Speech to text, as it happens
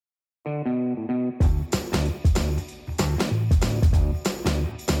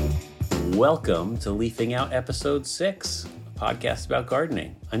Welcome to Leafing Out Episode 6, a podcast about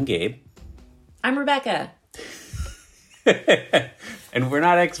gardening. I'm Gabe. I'm Rebecca. And we're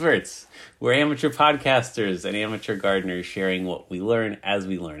not experts. We're amateur podcasters and amateur gardeners sharing what we learn as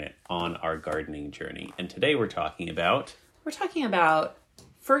we learn it on our gardening journey. And today we're talking about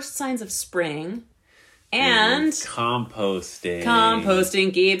first signs of spring and composting.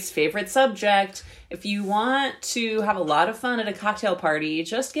 Composting, Gabe's favorite subject. If you want to have a lot of fun at a cocktail party,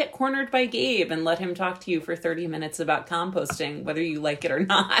 just get cornered by Gabe and let him talk to you for 30 minutes about composting, whether you like it or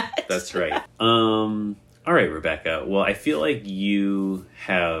not. That's right. All right, Rebecca. Well, I feel like you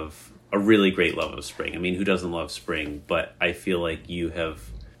have a really great love of spring. I mean, who doesn't love spring? But I feel like you have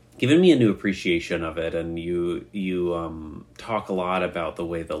given me a new appreciation of it, and you talk a lot about the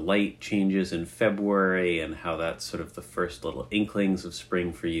way the light changes in February and how that's sort of the first little inklings of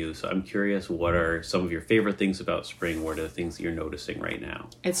spring for you. So I'm curious, what are some of your favorite things about spring? What are the things that you're noticing right now?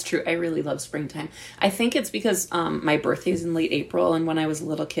 It's true. I really love springtime. I think it's because my birthday's in late April, and when I was a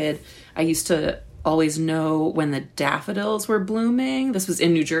little kid, I used to always know when the daffodils were blooming. This was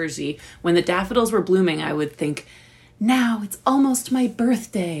in New Jersey. When the daffodils were blooming, I would think, now it's almost my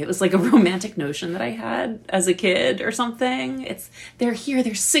birthday. It was like a romantic notion that I had as a kid or something. They're here,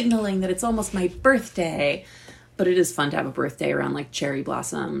 they're signaling that it's almost my birthday. But it is fun to have a birthday around like cherry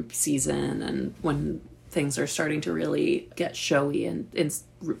blossom season and when things are starting to really get showy and in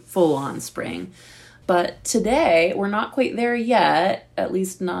full on spring. But today, we're not quite there yet, at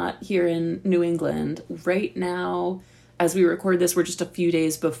least not here in New England. Right now, as we record this, we're just a few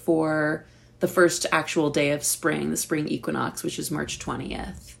days before the first actual day of spring, the spring equinox, which is March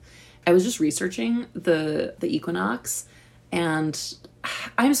 20th. I was just researching the equinox, and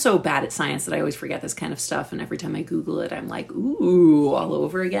I'm so bad at science that I always forget this kind of stuff, and every time I Google it, I'm like, ooh, all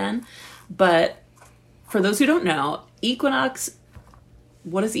over again. But for those who don't know, equinox,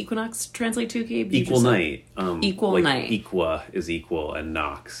 what does equinox translate to, Gabe? Equal night. Equal night. Equa is equal and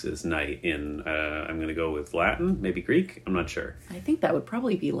nox is night in, I'm going to go with Latin, maybe Greek. I'm not sure. I think that would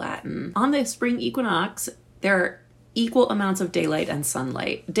probably be Latin. On the spring equinox, there are equal amounts of daylight and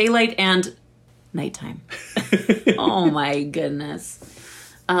sunlight. Daylight and nighttime. Oh my goodness.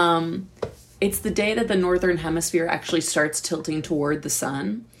 It's the day that the northern hemisphere actually starts tilting toward the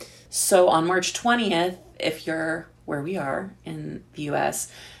sun. So on March 20th, if you're where we are in the U.S.,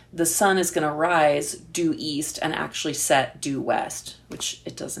 the sun is going to rise due east and actually set due west, which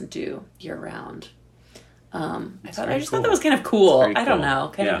it doesn't do year round. I thought that was kind of cool. I don't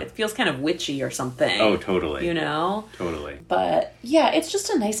know. It feels kind of witchy or something. Oh, totally. You know? Totally. But yeah, it's just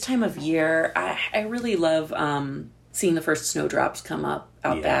a nice time of year. I really love seeing the first snowdrops come up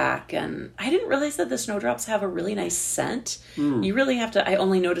out back. And I didn't realize that the snowdrops have a really nice scent. You really have to, I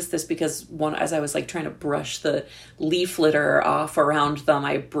only noticed this because as I was like trying to brush the leaf litter off around them,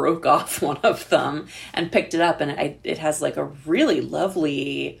 I broke off one of them and picked it up, and it has like a really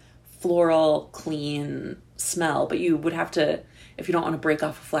lovely floral, clean smell. But you would have to, if you don't want to break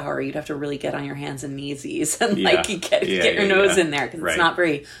off a flower, you'd have to really get on your hands and kneesies and get your nose in there, because it's not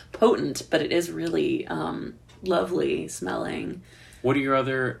very potent, but it is really lovely smelling. What are your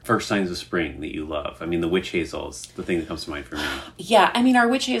other first signs of spring that you love? I mean, the witch hazel is the thing that comes to mind for me. Yeah, I mean, our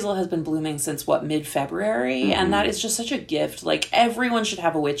witch hazel has been blooming since, mid-February? Mm-hmm. And that is just such a gift. Like, everyone should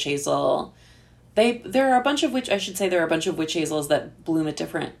have a witch hazel. There are a bunch of witch hazels that bloom at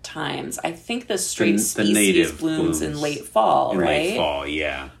different times. I think the straight species blooms in late fall, right? Late fall,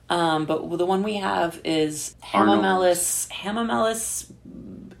 yeah. But the one we have is Hamamelis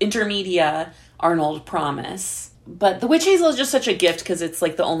intermedia Arnold Promise. But the witch hazel is just such a gift because it's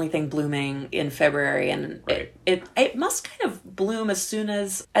like the only thing blooming in February, and it must kind of bloom as soon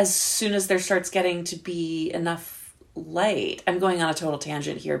as there starts getting to be enough light. I'm going on a total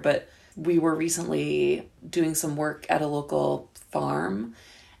tangent here, but we were recently doing some work at a local farm,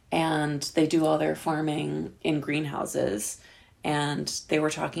 and they do all their farming in greenhouses, and they were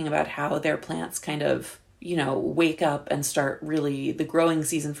talking about how their plants kind of, wake up and start really, the growing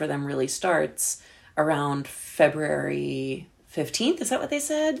season for them really starts around February 15th. Is that what they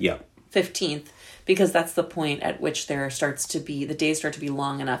said? Yeah. 15th, because that's the point at which the days start to be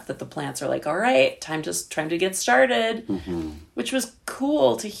long enough that the plants are like, all right, time to get started, which was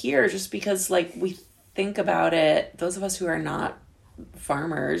cool to hear, just because like we think about it, those of us who are not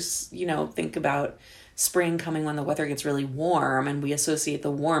farmers, think about spring coming when the weather gets really warm, and we associate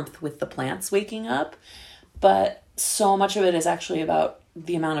the warmth with the plants waking up. But so much of it is actually about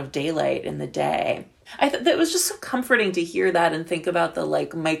the amount of daylight in the day. I thought that was just so comforting to hear that and think about the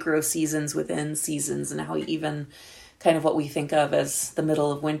like micro seasons within seasons, and how even kind of what we think of as the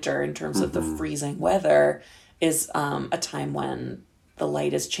middle of winter in terms of the freezing weather is a time when the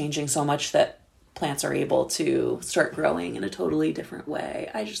light is changing so much that plants are able to start growing in a totally different way.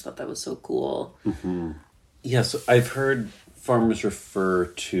 I just thought that was so cool. Yes, I've heard farmers refer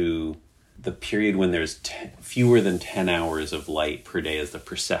to the period when there's fewer than 10 hours of light per day as the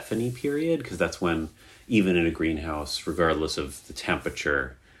Persephone period, because that's when, even in a greenhouse, regardless of the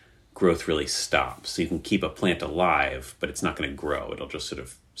temperature, growth really stops. So you can keep a plant alive, but it's not going to grow. It'll just sort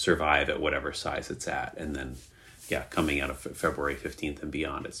of survive at whatever size it's at. And then, coming out of February 15th and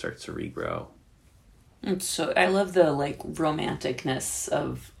beyond, it starts to regrow. And so I love the romanticness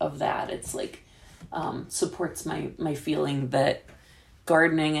of that. It's supports my feeling that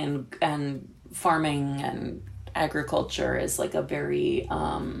gardening and farming and agriculture is a very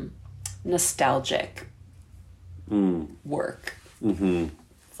nostalgic work.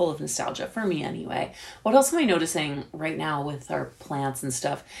 Full of nostalgia for me anyway. What else am I noticing right now with our plants and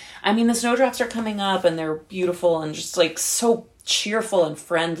stuff? I mean, the snowdrops are coming up and they're beautiful and just so cheerful and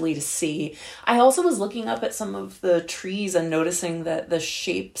friendly to see. I also was looking up at some of the trees and noticing that the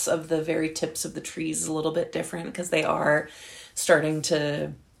shapes of the very tips of the trees is a little bit different because they are starting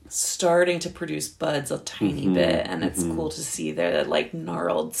to produce buds a tiny bit, and it's cool to see they're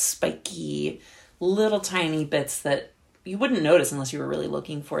gnarled, spiky, little tiny bits that you wouldn't notice unless you were really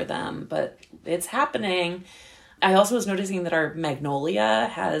looking for them, but it's happening. I also was noticing that our magnolia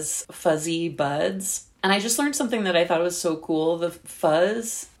has fuzzy buds. And I just learned something that I thought was so cool. The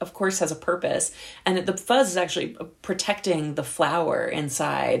fuzz, of course, has a purpose. And the fuzz is actually protecting the flower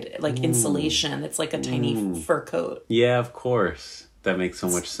inside, insulation. It's like a tiny fur coat. Yeah, of course. That makes so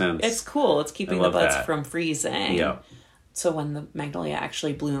much sense. It's cool. It's keeping the buds from freezing. Yeah. So when the magnolia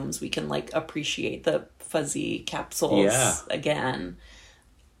actually blooms, we can appreciate the fuzzy capsules again.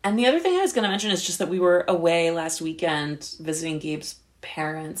 And the other thing I was going to mention is just that we were away last weekend visiting Gabe's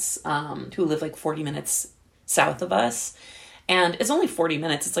parents who live 40 minutes south of us. And it's only 40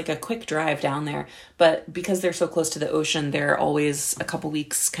 minutes. It's a quick drive down there. But because they're so close to the ocean, they're always a couple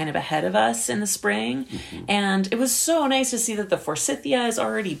weeks kind of ahead of us in the spring. And it was so nice to see that the forsythia is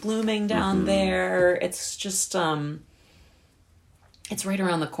already blooming down there. It's just... it's right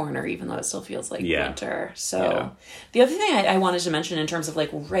around the corner, even though it still feels like winter. So the other thing I wanted to mention in terms of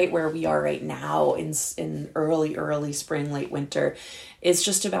right where we are right now in early spring, late winter, is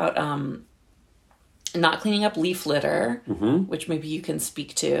just about not cleaning up leaf litter, which maybe you can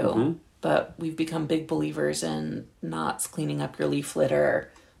speak to. But we've become big believers in not cleaning up your leaf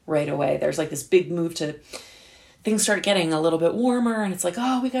litter right away. There's this big move to... Things start getting a little bit warmer and it's we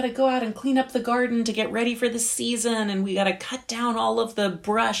got to go out and clean up the garden to get ready for the season, and we got to cut down all of the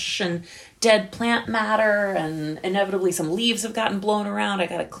brush and dead plant matter, and inevitably some leaves have gotten blown around. I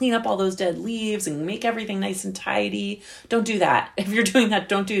got to clean up all those dead leaves and make everything nice and tidy. Don't do that. If you're doing that,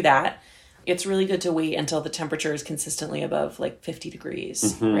 don't do that. It's really good to wait until the temperature is consistently above 50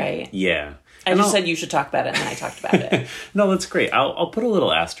 degrees, right? Yeah. I just said you should talk about it, and then I talked about it. No, that's great. I'll put a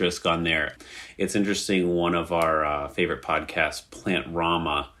little asterisk on there. It's interesting, one of our favorite podcasts, Plant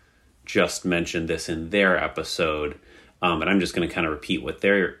Rama, just mentioned this in their episode, and I'm just going to kind of repeat what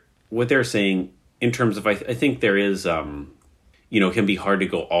they're saying in terms of, I think there is, it can be hard to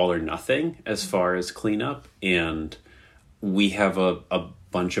go all or nothing as far as cleanup, and we have a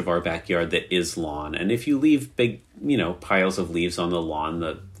bunch of our backyard that is lawn, and if you leave big, piles of leaves on the lawn,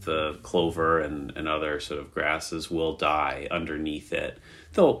 the clover and other sort of grasses will die underneath it.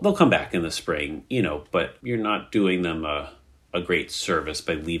 They'll come back in the spring, but you're not doing them a great service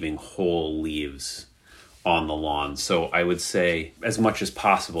by leaving whole leaves on the lawn. So I would say, as much as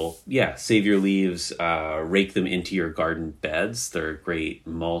possible, save your leaves, rake them into your garden beds. They're great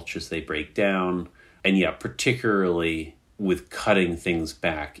mulch as they break down. And particularly with cutting things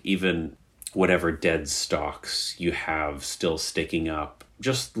back, even whatever dead stalks you have still sticking up,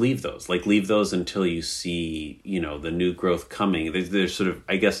 just leave those. Leave those until you see, the new growth coming. There's sort of,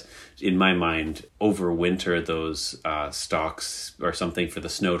 I guess, in my mind, overwinter those stalks are something for the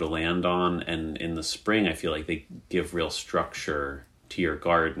snow to land on. And in the spring, I feel like they give real structure to your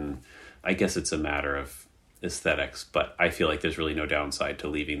garden. I guess it's a matter of aesthetics, but I feel like there's really no downside to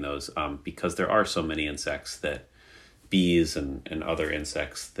leaving those because there are so many insects that bees and other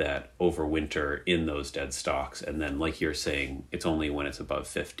insects that overwinter in those dead stalks. And then, like you're saying, it's only when it's above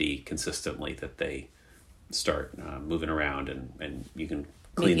 50 consistently that they start moving around and you can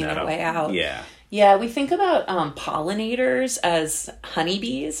clean Making that their up. way out. Yeah. Yeah, we think about pollinators as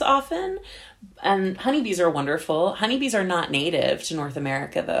honeybees often. And honeybees are wonderful. Honeybees are not native to North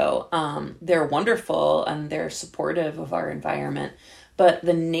America, though. They're wonderful and they're supportive of our environment. But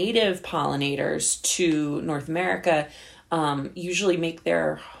the native pollinators to North America usually make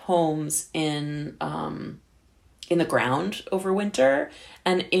their homes in the ground over winter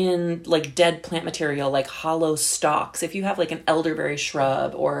and in like dead plant material, like hollow stalks. If you have like an elderberry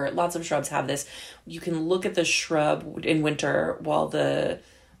shrub, or lots of shrubs have this, you can look at the shrub in winter while the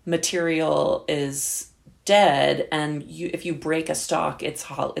material is dead, and if you break a stalk, it's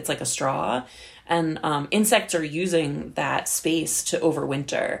like a straw, and insects are using that space to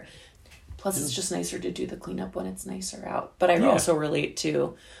overwinter. Plus, it's just nicer to do the cleanup when it's nicer out. But I also relate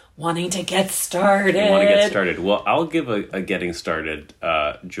to wanting to get started. You want to get started. Well, I'll give a getting started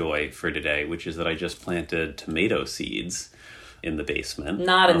joy for today, which is that I just planted tomato seeds in the basement.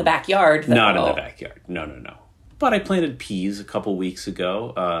 Not in the backyard, though. Not in the backyard. No. But I planted peas a couple weeks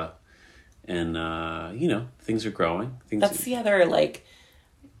ago, and things are growing. That's the other like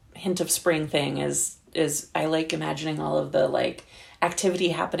hint of spring thing is I like imagining all of the like activity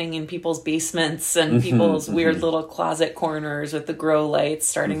happening in people's basements and people's weird little closet corners with the grow lights,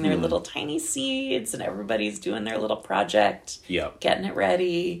 starting their little tiny seeds, and everybody's doing their little project. Yep. Getting it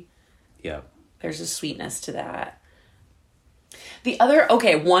ready. Yep. There's a sweetness to that.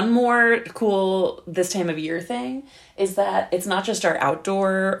 One more cool this time of year thing is that it's not just our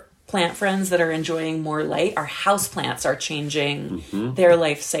outdoor plant friends that are enjoying more light. Our house plants are changing. Their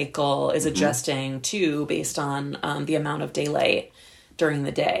life cycle is adjusting too, based on the amount of daylight during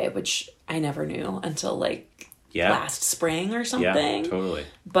the day, which I never knew until like last spring or something. Yeah, totally.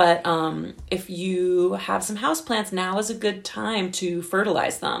 But if you have some houseplants, now is a good time to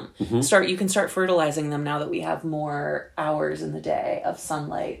fertilize them. You can start fertilizing them now that we have more hours in the day of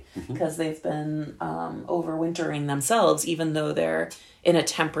sunlight, because they've been overwintering themselves, even though they're in a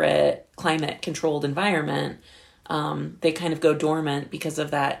temperate, climate-controlled environment. They kind of go dormant because of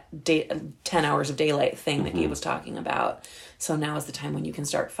that 10 hours of daylight thing that Gabe was talking about. So now is the time when you can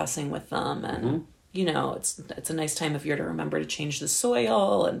start fussing with them, and it's a nice time of year to remember to change the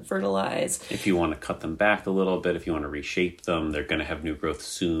soil and fertilize. If you want to cut them back a little bit, if you want to reshape them, they're going to have new growth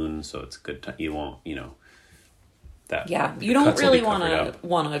soon, so it's a good time. You won't, that. Yeah, you don't really want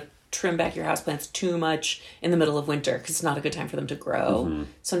to trim back your houseplants too much in the middle of winter, because it's not a good time for them to grow.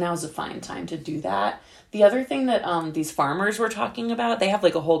 So now is a fine time to do that. The other thing that these farmers were talking about, they have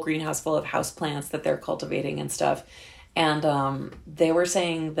like a whole greenhouse full of houseplants that they're cultivating and stuff. And they were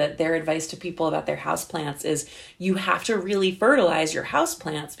saying that their advice to people about their houseplants is you have to really fertilize your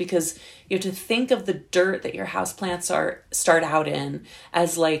houseplants, because you have to think of the dirt that your houseplants start out in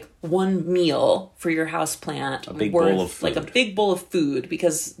as like one meal for your houseplant. A big bowl of food. Like a big bowl of food,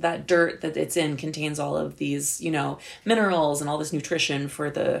 because that dirt that it's in contains all of these, minerals and all this nutrition for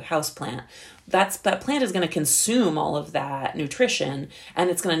the houseplant. That plant is going to consume all of that nutrition, and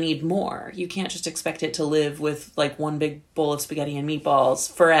it's going to need more. You can't just expect it to live with like one big bowl of spaghetti and meatballs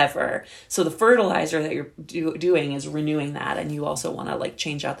forever. So the fertilizer that you're doing is renewing that, and you also want to like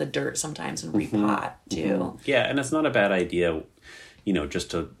change out the dirt sometimes and repot too. Yeah, and it's not a bad idea,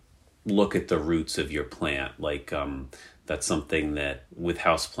 just to look at the roots of your plant. Like that's something that with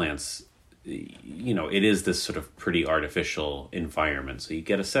houseplants, it is this sort of pretty artificial environment. So you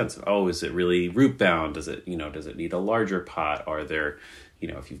get a sense of, is it really root bound? Does it need a larger pot? Are there,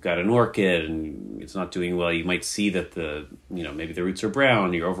 if you've got an orchid and it's not doing well, you might see that maybe the roots are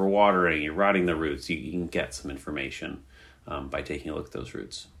brown, you're overwatering, you're rotting the roots. You can get some information by taking a look at those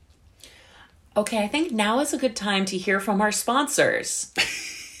roots. Okay, I think now is a good time to hear from our sponsors.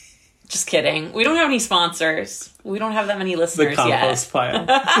 Just kidding. We don't have any sponsors. We don't have that many listeners yet. The compost pile.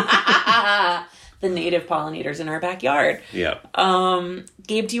 The native pollinators in our backyard. Yeah.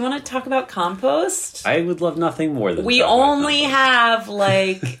 Gabe, do you want to talk about compost? I would love nothing more than we only have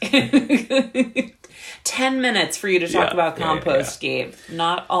like 10 minutes for you to talk about compost, Gabe.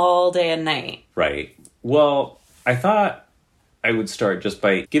 Not all day and night. Right. Well, I thought I would start just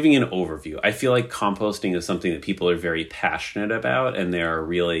by giving an overview. I feel like composting is something that people are very passionate about, and there are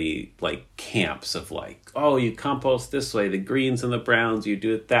really like camps of like, you compost this way, the greens and the browns, you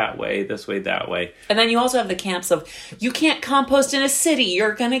do it that way, this way, that way. And then you also have the camps of, you can't compost in a city,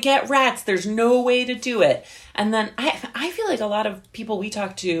 you're going to get rats, there's no way to do it. And then I feel like a lot of people we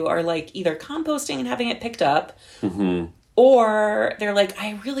talk to are like either composting and having it picked up, or they're like,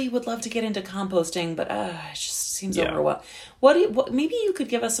 I really would love to get into composting, but it just seems overwhelming. Maybe you could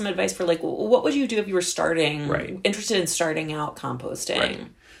give us some advice for like, what would you do if you were interested in starting out composting? Right.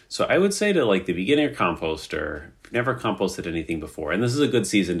 So I would say to like the beginner composter, never composted anything before, and this is a good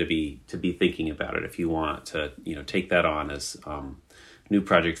season to be thinking about it if you want to take that on as new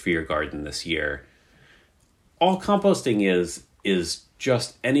project for your garden this year. All composting is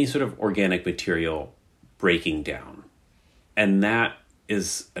just any sort of organic material breaking down. And that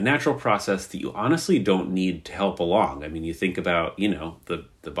is a natural process that you honestly don't need to help along. I mean, you think about,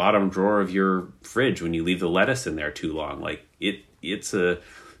 the bottom drawer of your fridge when you leave the lettuce in there too long. Like it's a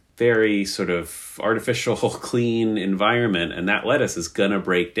very sort of artificial, clean environment, and that lettuce is going to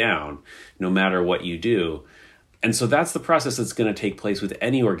break down no matter what you do. And so that's the process that's going to take place with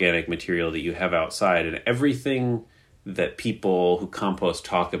any organic material that you have outside. And everything that people who compost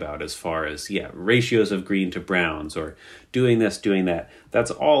talk about as far as, ratios of green to browns or doing this, doing that,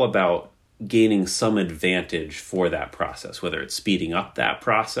 that's all about gaining some advantage for that process, whether it's speeding up that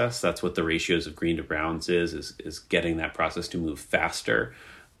process. That's what the ratios of green to browns is getting that process to move faster.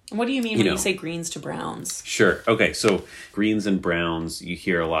 What do you mean when you say greens to browns? Sure. Okay, so greens and browns, you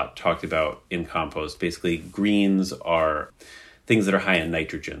hear a lot talked about in compost. Basically, greens are things that are high in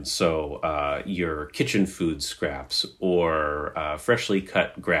nitrogen. So your kitchen food scraps or freshly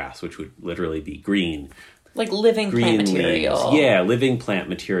cut grass, which would literally be green. Like living plant material. Leaves. Yeah, living plant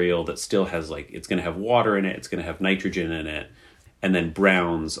material that still has it's going to have water in it. It's going to have nitrogen in it. And then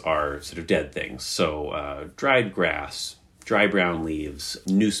browns are sort of dead things. So dried grass, dry brown leaves,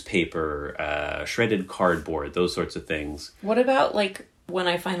 newspaper, shredded cardboard, those sorts of things. What about when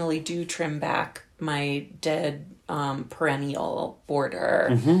I finally do trim back my dead perennial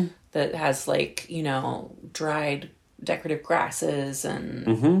border that has dried decorative grasses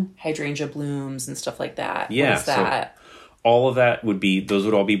and hydrangea blooms and stuff like that? Yeah, what is that? So all of that those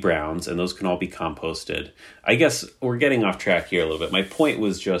would all be browns, and those can all be composted. I guess we're getting off track here a little bit. My point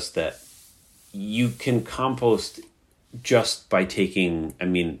was just that you can compost just by taking,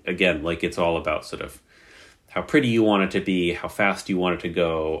 again, it's all about sort of how pretty you want it to be, how fast you want it to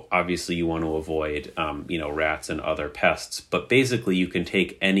go. Obviously, you want to avoid, rats and other pests. But basically, you can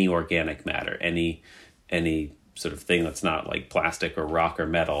take any organic matter, any sort of thing that's not like plastic or rock or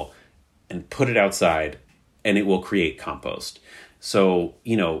metal, and put it outside, and it will create compost. So,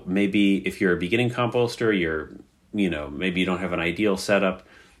 maybe if you're a beginning composter, maybe you don't have an ideal setup,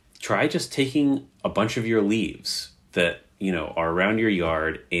 try just taking a bunch of your leaves that, are around your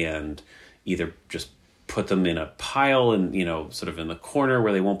yard and either just put them in a pile and, sort of in the corner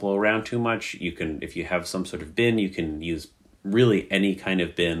where they won't blow around too much. You can, if you have some sort of bin, you can use really any kind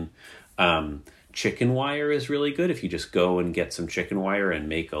of bin. Chicken wire is really good. If you just go and get some chicken wire and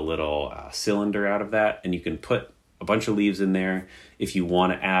make a little cylinder out of that, and you can put a bunch of leaves in there. If you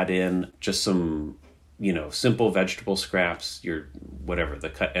want to add in just some, simple vegetable scraps,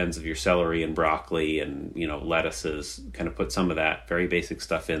 the cut ends of your celery and broccoli and, lettuces, kind of put some of that very basic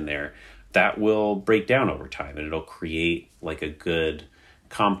stuff in there. That will break down over time and it'll create a good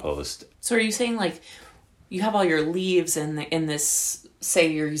compost. So are you saying you have all your leaves in this, say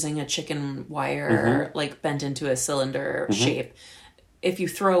you're using a chicken wire, bent into a cylinder shape. If you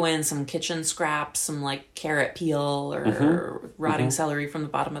throw in some kitchen scraps, some carrot peel or rotting celery from the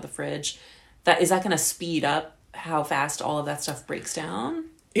bottom of the fridge, is that going to speed up how fast all of that stuff breaks down?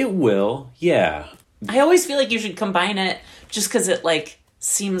 It will, yeah. I always feel like you should combine it just because it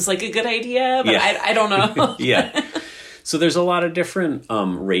seems like a good idea, but yeah. I don't know. Yeah. So there's a lot of different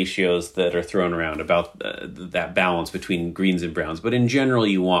ratios that are thrown around about that balance between greens and browns. But in general,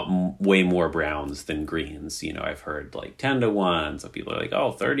 you want way more browns than greens. I've heard 10 to 1. Some people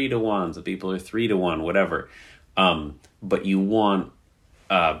are 30 to 1. Some people are 3 to 1, whatever. But you want,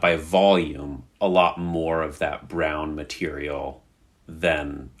 by volume, a lot more of that brown material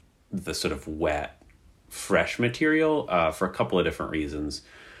than the sort of wet, fresh material for a couple of different reasons.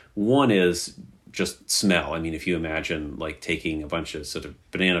 One is just smell. If you imagine taking a bunch of sort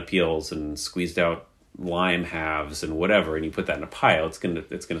of banana peels and squeezed out lime halves and whatever, and you put that in a pile, it's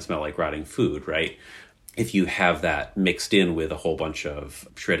gonna smell like rotting food, right? If you have that mixed in with a whole bunch of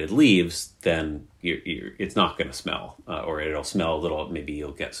shredded leaves, then it's not going to smell, or it'll smell a little. Maybe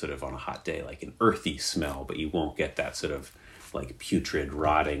you'll get sort of on a hot day an earthy smell, but you won't get that sort of putrid,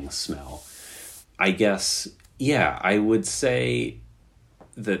 rotting smell. I guess, I would say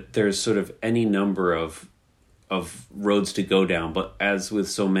that there's sort of any number of roads to go down, but as with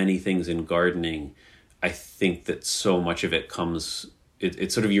so many things in gardening, I think that so much of it comes.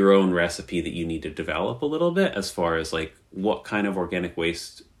 It's sort of your own recipe that you need to develop a little bit as far as what kind of organic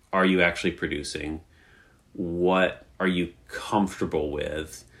waste are you actually producing? What are you comfortable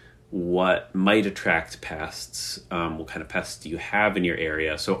with? What might attract pests? What kind of pests do you have in your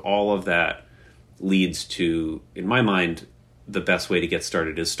area? So all of that leads to, in my mind, the best way to get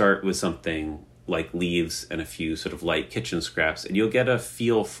started is start with something like leaves and a few sort of light kitchen scraps, and you'll get a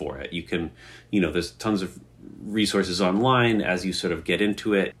feel for it. You can, there's tons of resources online as you sort of get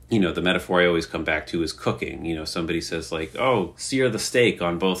into it. The metaphor I always come back to is cooking. Somebody says like, oh, sear the steak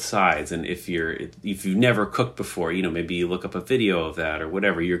on both sides. And if you've never cooked before, maybe you look up a video of that or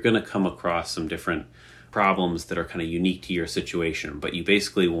whatever, you're going to come across some different problems that are kind of unique to your situation. But you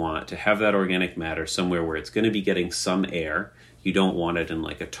basically want to have that organic matter somewhere where it's going to be getting some air. You don't want it in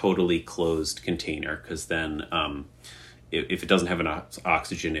like a totally closed container, because then if it doesn't have enough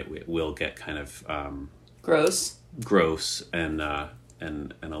oxygen, it will get kind of gross and a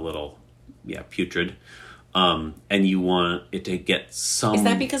little putrid. And you want it to get some. Is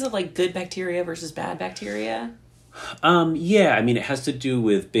that because of like good bacteria versus bad bacteria? Yeah, I mean, it has to do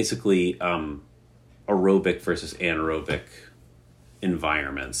with basically aerobic versus anaerobic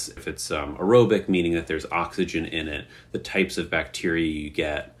environments. If it's aerobic, meaning that there's oxygen in it, the types of bacteria you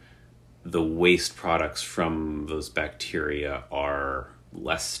get, the waste products from those bacteria are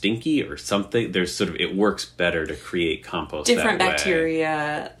less stinky or something. There's sort of, it works better to create compost different that way.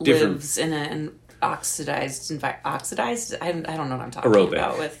 Bacteria lives in an oxidized oxidized. I don't know what I'm talking aerobic.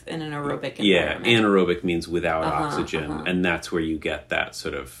 About with in an aerobic environment. Yeah, anaerobic means without oxygen, and that's where you get that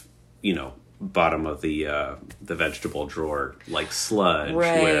sort of bottom of the vegetable drawer like sludge,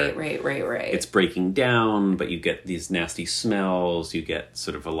 right. It's breaking down, but you get these nasty smells. You get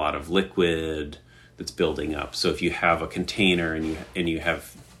sort of a lot of liquid that's building up. So if you have a container and you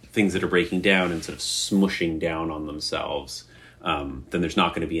have things that are breaking down and sort of smushing down on themselves, then there's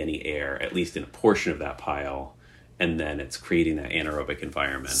not going to be any air, at least in a portion of that pile, and then it's creating that anaerobic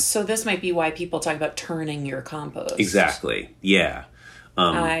environment. So this might be why people talk about turning your compost. Exactly. Yeah.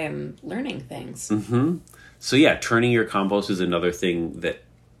 I am learning things. Mm-hmm. So yeah, turning your compost is another thing that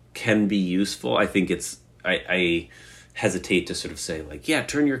can be useful. I think I hesitate to sort of say like, yeah,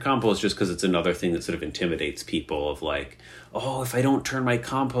 turn your compost, just because it's another thing that sort of intimidates people of like, oh, if I don't turn my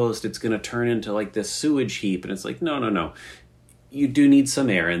compost, it's going to turn into like this sewage heap. And it's like, no. You do need some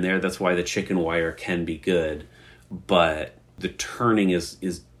air in there. That's why the chicken wire can be good. But the turning is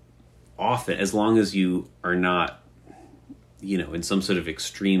often, as long as you are not in some sort of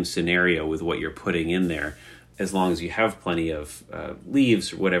extreme scenario with what you're putting in there, as long as you have plenty of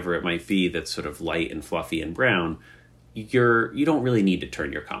leaves or whatever it might be that's sort of light and fluffy and brown, you don't really need to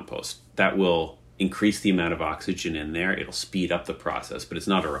turn your compost. That will increase the amount of oxygen in there. It'll speed up the process, but it's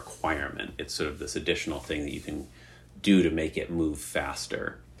not a requirement. It's sort of this additional thing that you can do to make it move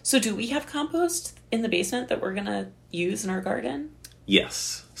faster. So do we have compost in the basement that we're going to use in our garden?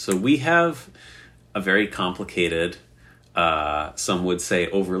 Yes. So we have a very complicated, some would say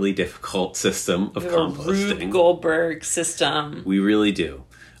overly difficult system of composting. Rube Goldberg system. We really do.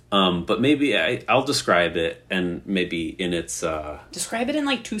 But maybe I'll describe it, and maybe in its describe it in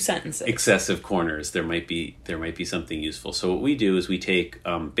like 2 sentences. Excessive corners, there might be something useful. So what we do is we take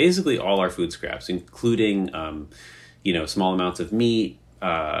basically all our food scraps, including small amounts of meat,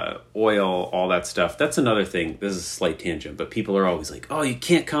 oil, all that stuff. That's another thing. This is a slight tangent, but people are always like, oh, you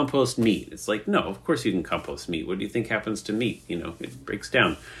can't compost meat. It's like, no, of course you can compost meat. What do you think happens to meat? It breaks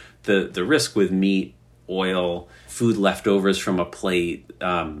down. The risk with meat, oil, food leftovers from a plate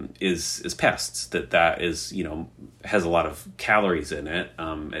is pests. That is, has a lot of calories in it.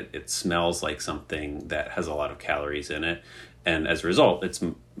 It smells like something that has a lot of calories in it. And as a result, it's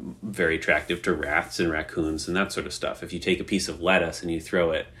very attractive to rats and raccoons and that sort of stuff. If you take a piece of lettuce and you throw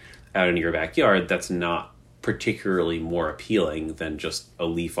it out into your backyard, that's not particularly more appealing than just a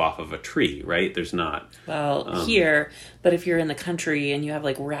leaf off of a tree, right? There's not... Well, here, but if you're in the country and you have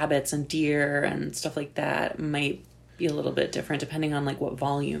like rabbits and deer and stuff like that, it might be a little bit different depending on like what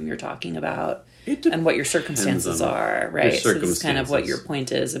volume you're talking about and what your circumstances are, right? So this is kind of what your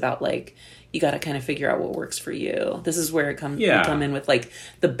point is about, like, you got to kind of figure out what works for you. This is where you come in with like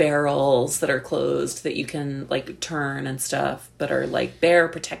the barrels that are closed that you can like turn and stuff, but are like bear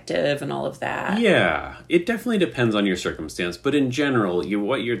protective and all of that. Yeah, it definitely depends on your circumstance, but in general,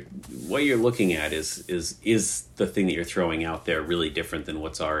 what you're looking at is the thing that you're throwing out there really different than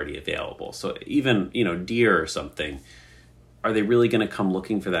what's already available. So even deer or something, are they really going to come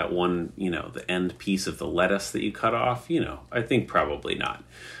looking for that one the end piece of the lettuce that you cut off? I think probably not.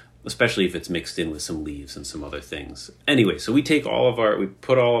 Especially if it's mixed in with some leaves and some other things. Anyway, so we put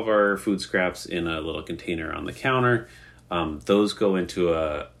all of our food scraps in a little container on the counter. Those go into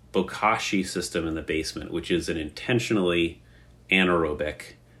a bokashi system in the basement, which is an intentionally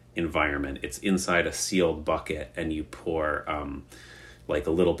anaerobic environment. It's inside a sealed bucket, and you pour like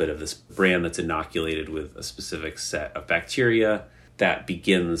a little bit of this bran that's inoculated with a specific set of bacteria that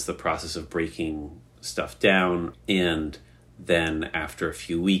begins the process of breaking stuff down. And then after a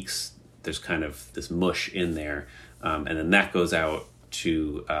few weeks, there's kind of this mush in there. And then that goes out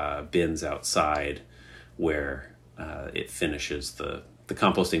to bins outside where it finishes the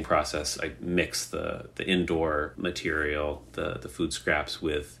composting process. I mix the indoor material, the food scraps,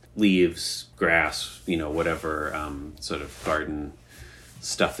 with leaves, grass, whatever sort of garden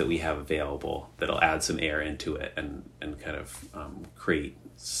stuff that we have available that'll add some air into it and kind of create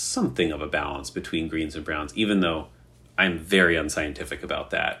something of a balance between greens and browns, even though I'm very unscientific about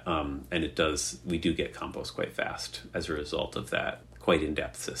that. And we do get compost quite fast as a result of that quite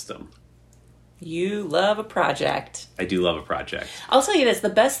in-depth system. You love a project. I do love a project. I'll tell you this. The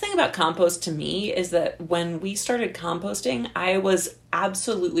best thing about compost to me is that when we started composting, I was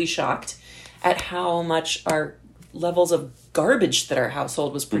absolutely shocked at how much our levels of garbage that our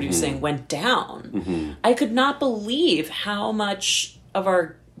household was producing went down. I could not believe how much of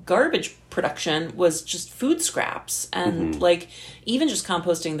our garbage production was just food scraps. And like, even just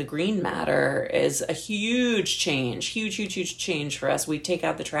composting the green matter is a huge change, huge change for us. We take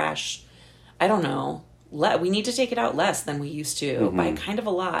out the trash, I don't know, we need to take it out less than we used to by kind of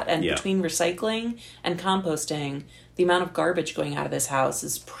a lot. And between recycling and composting, the amount of garbage going out of this house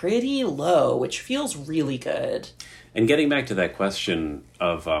is pretty low, which feels really good. And getting back to that question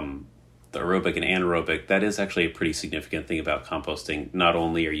of the aerobic and anaerobic, that is actually a pretty significant thing about composting. Not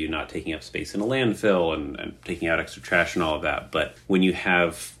only are you not taking up space in a landfill and taking out extra trash and all of that, but when you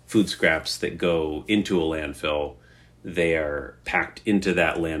have food scraps that go into a landfill, they are packed into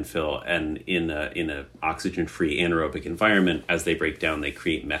that landfill, and in a oxygen-free anaerobic environment, as they break down, they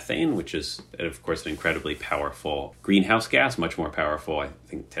create methane, which is, of course, an incredibly powerful greenhouse gas, much more powerful, I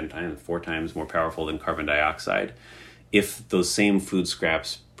think 4 times more powerful than carbon dioxide. If those same food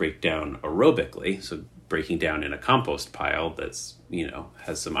scraps break down aerobically, so breaking down in a compost pile that's,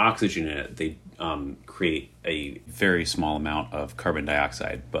 has some oxygen in it, they create a very small amount of carbon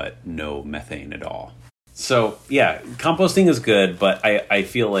dioxide, but no methane at all. So, yeah, composting is good, but I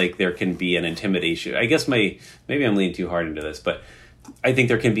feel like there can be an intimidation. I guess maybe I'm leaning too hard into this, but I think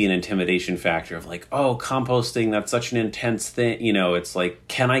there can be an intimidation factor of like, oh, composting, that's such an intense thing. It's like,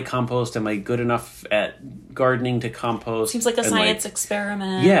 can I compost? Am I good enough at gardening to compost? Seems like a science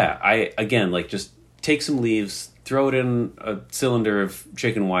experiment. Yeah, just take some leaves, throw it in a cylinder of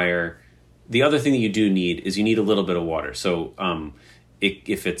chicken wire. The other thing that you do need is you need a little bit of water. So,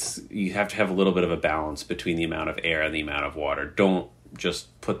 you have to have a little bit of a balance between the amount of air and the amount of water. Don't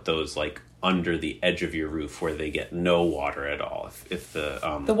just put those like under the edge of your roof where they get no water at all. If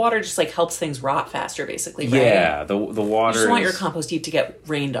the water just like helps things rot faster, basically, right? Yeah, the water. You just want your compost heap to get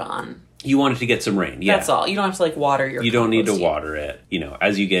rained on. You want it to get some rain. Yeah, that's all. You don't have to like water your. You don't need to water it.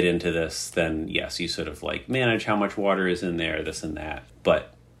 As you get into this, then yes, you sort of like manage how much water is in there, this and that.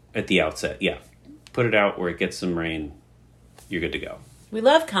 But at the outset, put it out where it gets some rain. You're good to go. We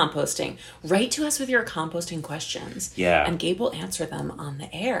love composting. Write to us with your composting questions. Yeah. And Gabe will answer them on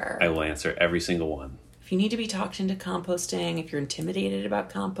the air. I will answer every single one. If you need to be talked into composting, if you're intimidated about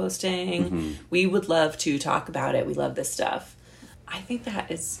composting, we would love to talk about it. We love this stuff. I think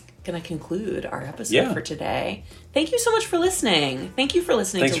that is going to conclude our episode for today. Thank you so much for listening. Thank you for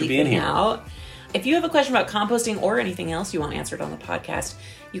listening to Leafing Out. If you have a question about composting or anything else you want answered on the podcast,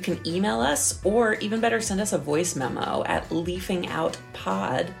 you can email us, or even better, send us a voice memo at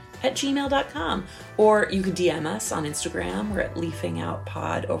leafingoutpod@gmail.com. Or you could DM us on Instagram. We're at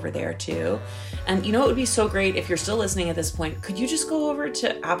leafingoutpod over there too. And it would be so great if you're still listening at this point, could you just go over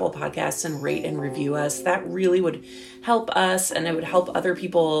to Apple Podcasts and rate and review us? That really would help us, and it would help other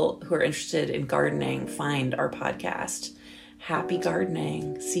people who are interested in gardening find our podcast. Happy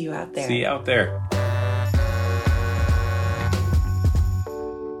gardening. See you out there. See you out there.